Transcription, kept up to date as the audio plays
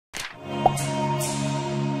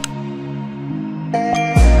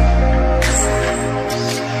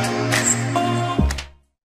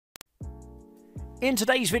In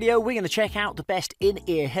today's video, we're going to check out the best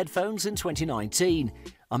in-ear headphones in 2019.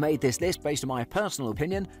 I made this list based on my personal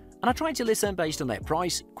opinion, and I tried to list them based on their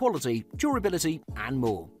price, quality, durability, and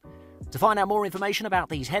more. To find out more information about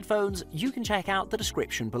these headphones, you can check out the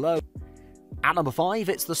description below. At number 5,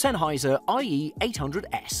 it's the Sennheiser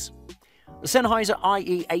IE800S. The Sennheiser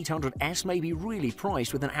IE800S may be really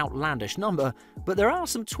priced with an outlandish number, but there are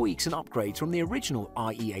some tweaks and upgrades from the original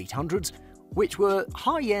IE800s, which were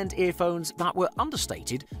high-end earphones that were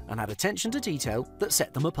understated and had attention to detail that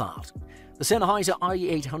set them apart. The Sennheiser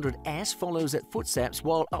IE800S follows its footsteps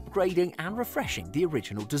while upgrading and refreshing the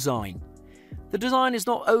original design. The design is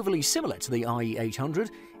not overly similar to the IE800.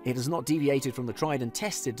 It has not deviated from the tried and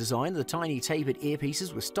tested design, the tiny tapered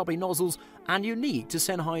earpieces with stubby nozzles and unique to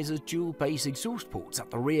Sennheiser's dual bass exhaust ports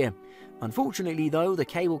at the rear. Unfortunately though, the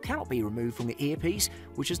cable cannot be removed from the earpiece,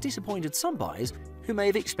 which has disappointed some buyers who may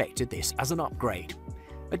have expected this as an upgrade.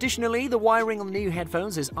 Additionally, the wiring on the new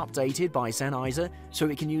headphones is updated by Sennheiser so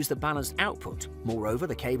it can use the balanced output. Moreover,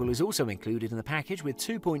 the cable is also included in the package with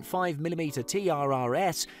 2.5mm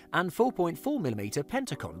TRRS and 4.4mm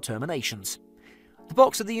Pentacon terminations. The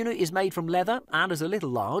box of the unit is made from leather and is a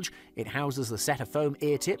little large. It houses the set of foam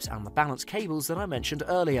ear tips and the balanced cables that I mentioned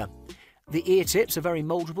earlier. The ear tips are very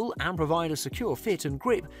moldable and provide a secure fit and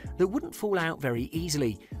grip that wouldn't fall out very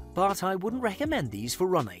easily, but I wouldn't recommend these for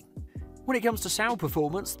running. When it comes to sound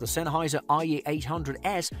performance, the Sennheiser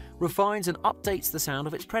IE800S refines and updates the sound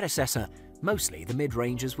of its predecessor, mostly the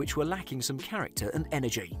mid-ranges which were lacking some character and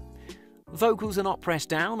energy. Vocals are not pressed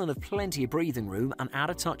down and have plenty of breathing room and add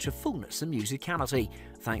a touch of fullness and musicality,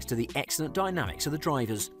 thanks to the excellent dynamics of the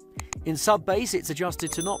drivers. In sub-bass, it's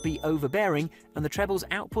adjusted to not be overbearing, and the treble's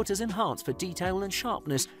output is enhanced for detail and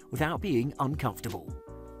sharpness without being uncomfortable.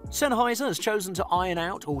 Sennheiser has chosen to iron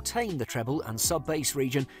out or tame the treble and sub-bass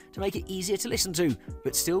region to make it easier to listen to,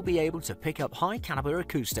 but still be able to pick up high-caliber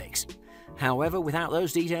acoustics. However, without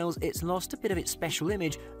those details, it's lost a bit of its special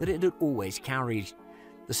image that it had always carried.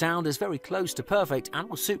 The sound is very close to perfect and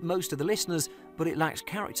will suit most of the listeners, but it lacks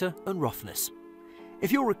character and roughness.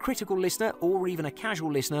 If you're a critical listener or even a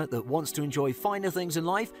casual listener that wants to enjoy finer things in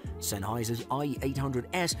life, Sennheiser's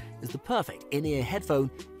IE800S is the perfect in-ear headphone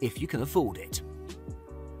if you can afford it.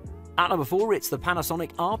 At number 4, it's the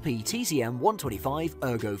Panasonic RP-TCM125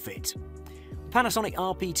 ErgoFit. The Panasonic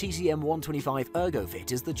RP-TCM125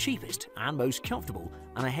 ErgoFit is the cheapest and most comfortable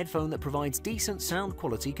and a headphone that provides decent sound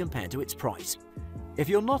quality compared to its price. If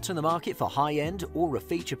you're not in the market for high-end or a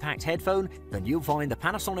feature-packed headphone, then you'll find the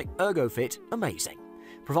Panasonic ErgoFit amazing.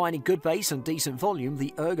 Providing good bass and decent volume,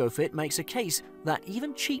 the ErgoFit makes a case that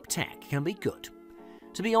even cheap tech can be good.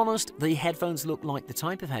 To be honest, the headphones look like the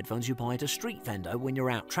type of headphones you buy at a street vendor when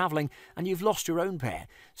you're out travelling and you've lost your own pair,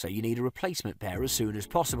 so you need a replacement pair as soon as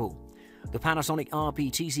possible. The Panasonic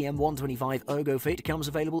RP-TCM125 ErgoFit comes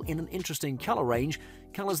available in an interesting colour range,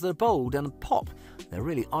 colours that are bold and pop. They're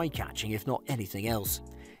really eye-catching if not anything else.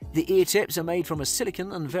 The ear tips are made from a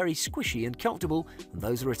silicone and very squishy and comfortable, and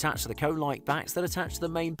those are attached to the cone-like backs that attach to the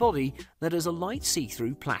main body that is a light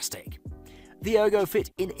see-through plastic. The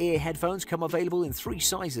ErgoFit in-ear headphones come available in 3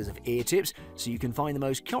 sizes of ear tips, so you can find the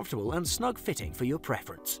most comfortable and snug fitting for your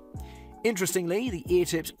preference. Interestingly, the ear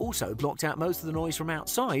tips also blocked out most of the noise from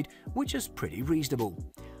outside, which is pretty reasonable.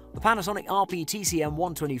 The Panasonic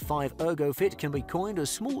RP-TCM125 ErgoFit can be coined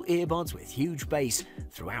as small earbuds with huge bass.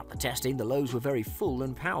 Throughout the testing, the lows were very full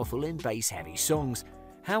and powerful in bass-heavy songs.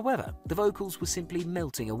 However, the vocals were simply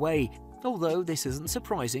melting away, although this isn't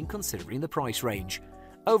surprising considering the price range.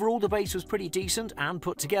 Overall, the bass was pretty decent and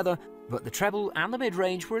put together, but the treble and the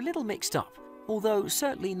mid-range were a little mixed up, although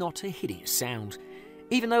certainly not a hideous sound.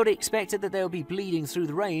 Even though they expected that they would be bleeding through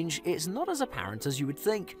the range, it's not as apparent as you would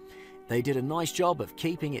think. They did a nice job of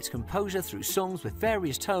keeping its composure through songs with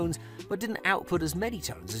various tones, but didn't output as many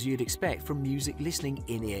tones as you'd expect from music listening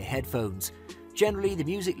in-ear headphones. Generally, the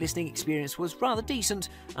music listening experience was rather decent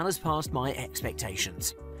and has passed my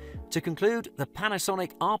expectations. To conclude, the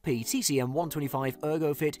Panasonic RP-TCM125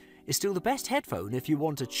 ErgoFit is still the best headphone if you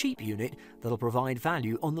want a cheap unit that'll provide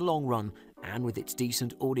value on the long run, and with its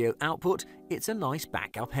decent audio output, it's a nice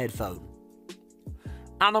backup headphone.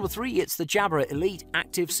 At number 3, it's the Jabra Elite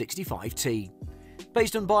Active 65T.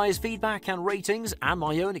 Based on buyers' feedback and ratings and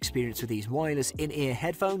my own experience with these wireless in-ear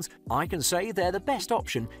headphones, I can say they're the best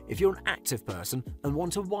option if you're an active person and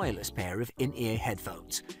want a wireless pair of in-ear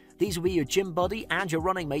headphones. These will be your gym buddy and your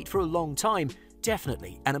running mate for a long time.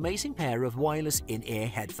 Definitely an amazing pair of wireless in-ear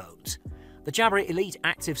headphones. The Jabra Elite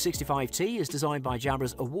Active 65T is designed by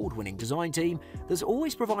Jabra's award-winning design team that's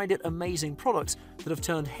always provided amazing products that have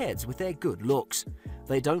turned heads with their good looks.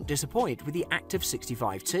 They don't disappoint with the Active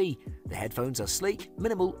 65T. The headphones are sleek,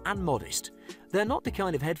 minimal and modest. They're not the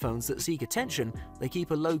kind of headphones that seek attention, they keep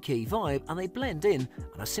a low-key vibe and they blend in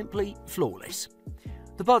and are simply flawless.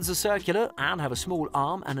 The buds are circular and have a small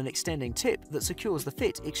arm and an extending tip that secures the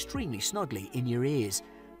fit extremely snugly in your ears.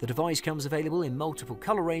 The device comes available in multiple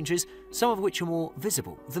colour ranges, some of which are more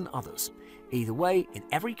visible than others. Either way, in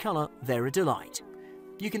every colour, they're a delight.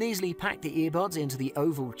 You can easily pack the earbuds into the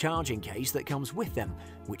oval charging case that comes with them,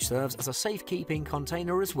 which serves as a safekeeping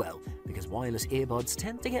container as well, because wireless earbuds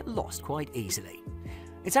tend to get lost quite easily.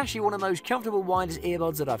 It's actually one of the most comfortable wireless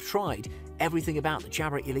earbuds that I've tried. Everything about the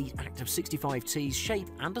Jabra Elite Active 65T's shape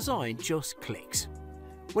and design just clicks.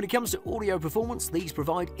 When it comes to audio performance, these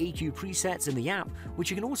provide EQ presets in the app, which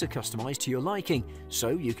you can also customize to your liking,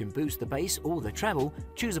 so you can boost the bass or the treble,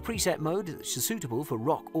 choose a preset mode that's suitable for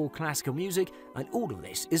rock or classical music, and all of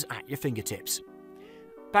this is at your fingertips.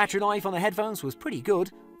 Battery life on the headphones was pretty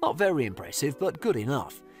good, not very impressive, but good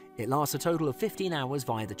enough. It lasts a total of 15 hours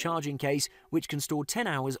via the charging case, which can store 10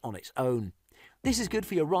 hours on its own. This is good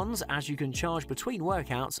for your runs as you can charge between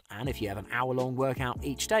workouts, and if you have an hour-long workout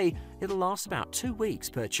each day, it'll last about 2 weeks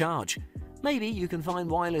per charge. Maybe you can find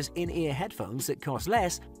wireless in-ear headphones that cost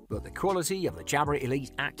less, but the quality of the Jabra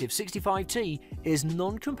Elite Active 65T is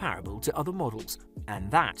non-comparable to other models, and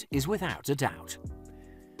that is without a doubt.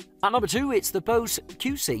 At number 2, it's the Bose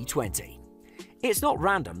QC20. It's not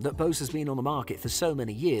random that Bose has been on the market for so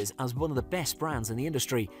many years as one of the best brands in the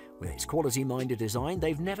industry. With its quality-minded design,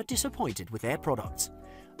 they've never disappointed with their products.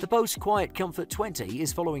 The Bose Quiet Comfort 20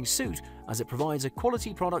 is following suit as it provides a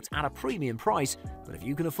quality product at a premium price, but if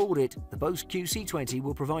you can afford it, the Bose QC20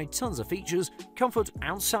 will provide tons of features, comfort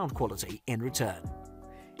and sound quality in return.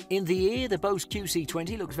 In the ear, the Bose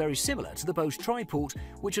QC20 looks very similar to the Bose Triport,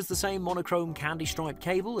 which has the same monochrome candy stripe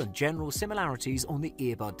cable and general similarities on the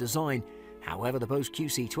earbud design. However, the Bose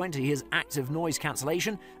QC20 has active noise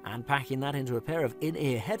cancellation, and packing that into a pair of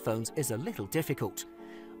in-ear headphones is a little difficult.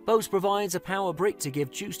 Bose provides a power brick to give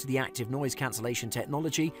juice to the active noise cancellation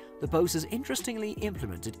technology that Bose has interestingly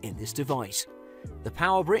implemented in this device. The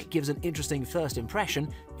power brick gives an interesting first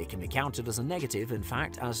impression. It can be counted as a negative, in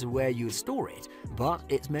fact, as to where you would store it, but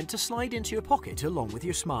it's meant to slide into your pocket along with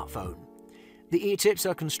your smartphone. The ear tips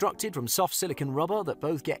are constructed from soft silicone rubber that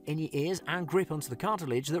both get in your ears and grip onto the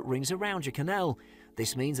cartilage that rings around your canal.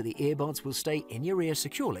 This means that the earbuds will stay in your ear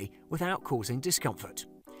securely without causing discomfort.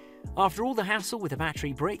 After all the hassle with the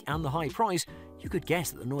battery brick and the high price, you could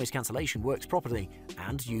guess that the noise cancellation works properly,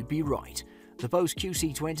 and you'd be right. The Bose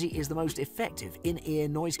QC20 is the most effective in-ear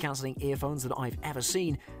noise-cancelling earphones that I've ever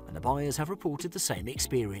seen, and the buyers have reported the same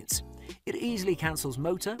experience. It easily cancels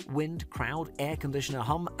motor, wind, crowd, air conditioner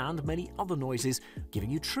hum, and many other noises,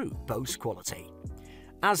 giving you true Bose quality.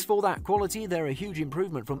 As for that quality, they're a huge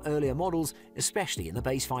improvement from earlier models, especially in the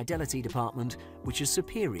bass fidelity department, which is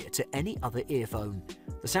superior to any other earphone.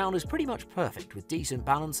 The sound is pretty much perfect with decent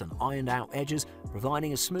balance and ironed-out edges,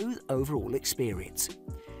 providing a smooth overall experience.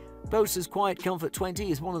 Bose's Quiet Comfort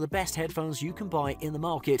 20 is one of the best headphones you can buy in the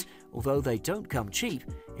market, although they don't come cheap.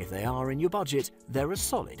 If they are in your budget, they're a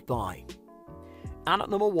solid buy. And at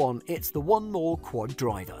number 1, it's the One More Quad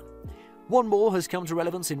Driver. One More has come to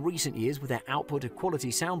relevance in recent years with their output of quality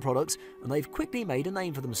sound products, and they've quickly made a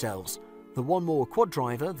name for themselves. The One More Quad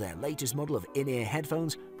Driver, their latest model of in-ear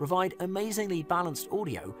headphones, provide amazingly balanced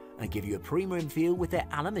audio and give you a premium feel with their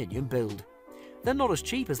aluminium build. They're not as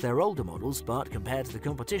cheap as their older models, but compared to the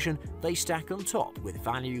competition, they stack on top with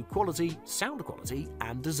value, quality, sound quality,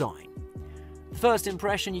 and design. The first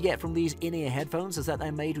impression you get from these in-ear headphones is that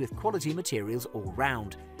they're made with quality materials all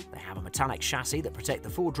round. They have a metallic chassis that protect the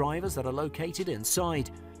 4 drivers that are located inside.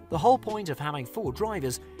 The whole point of having 4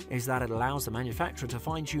 drivers is that it allows the manufacturer to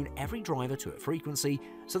fine-tune every driver to a frequency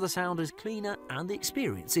so the sound is cleaner and the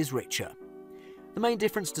experience is richer. The main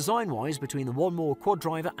difference design-wise between the One More Quad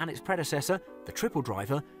Driver and its predecessor, the Triple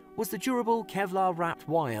Driver, was the durable Kevlar-wrapped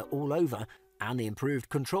wire all over and the improved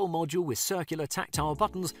control module with circular tactile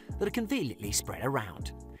buttons that are conveniently spread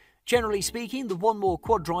around. Generally speaking, the One More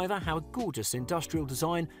Quad Driver have a gorgeous industrial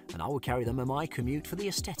design, and I will carry them in my commute for the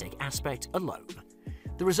aesthetic aspect alone.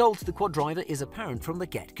 The result of the Quad Driver is apparent from the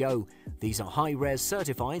get-go. These are high-res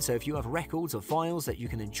certified, so if you have records or files that you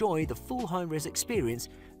can enjoy the full high-res experience,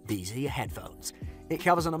 these are your headphones. It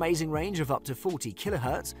covers an amazing range of up to 40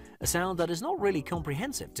 kHz, a sound that is not really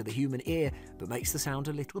comprehensive to the human ear, but makes the sound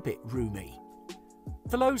a little bit roomy.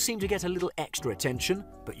 The lows seem to get a little extra attention,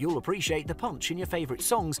 but you'll appreciate the punch in your favourite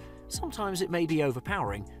songs. Sometimes it may be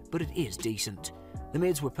overpowering, but it is decent. The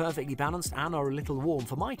mids were perfectly balanced and are a little warm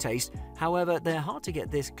for my taste, however they're hard to get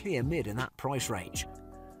this clear mid in that price range.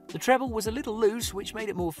 The treble was a little loose, which made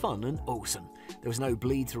it more fun and awesome. There was no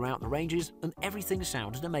bleed throughout the ranges and everything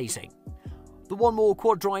sounded amazing. The One More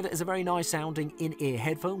Quad Driver is a very nice sounding in-ear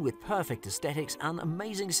headphone with perfect aesthetics and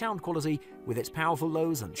amazing sound quality with its powerful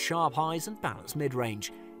lows and sharp highs and balanced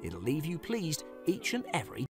mid-range. It'll leave you pleased each and every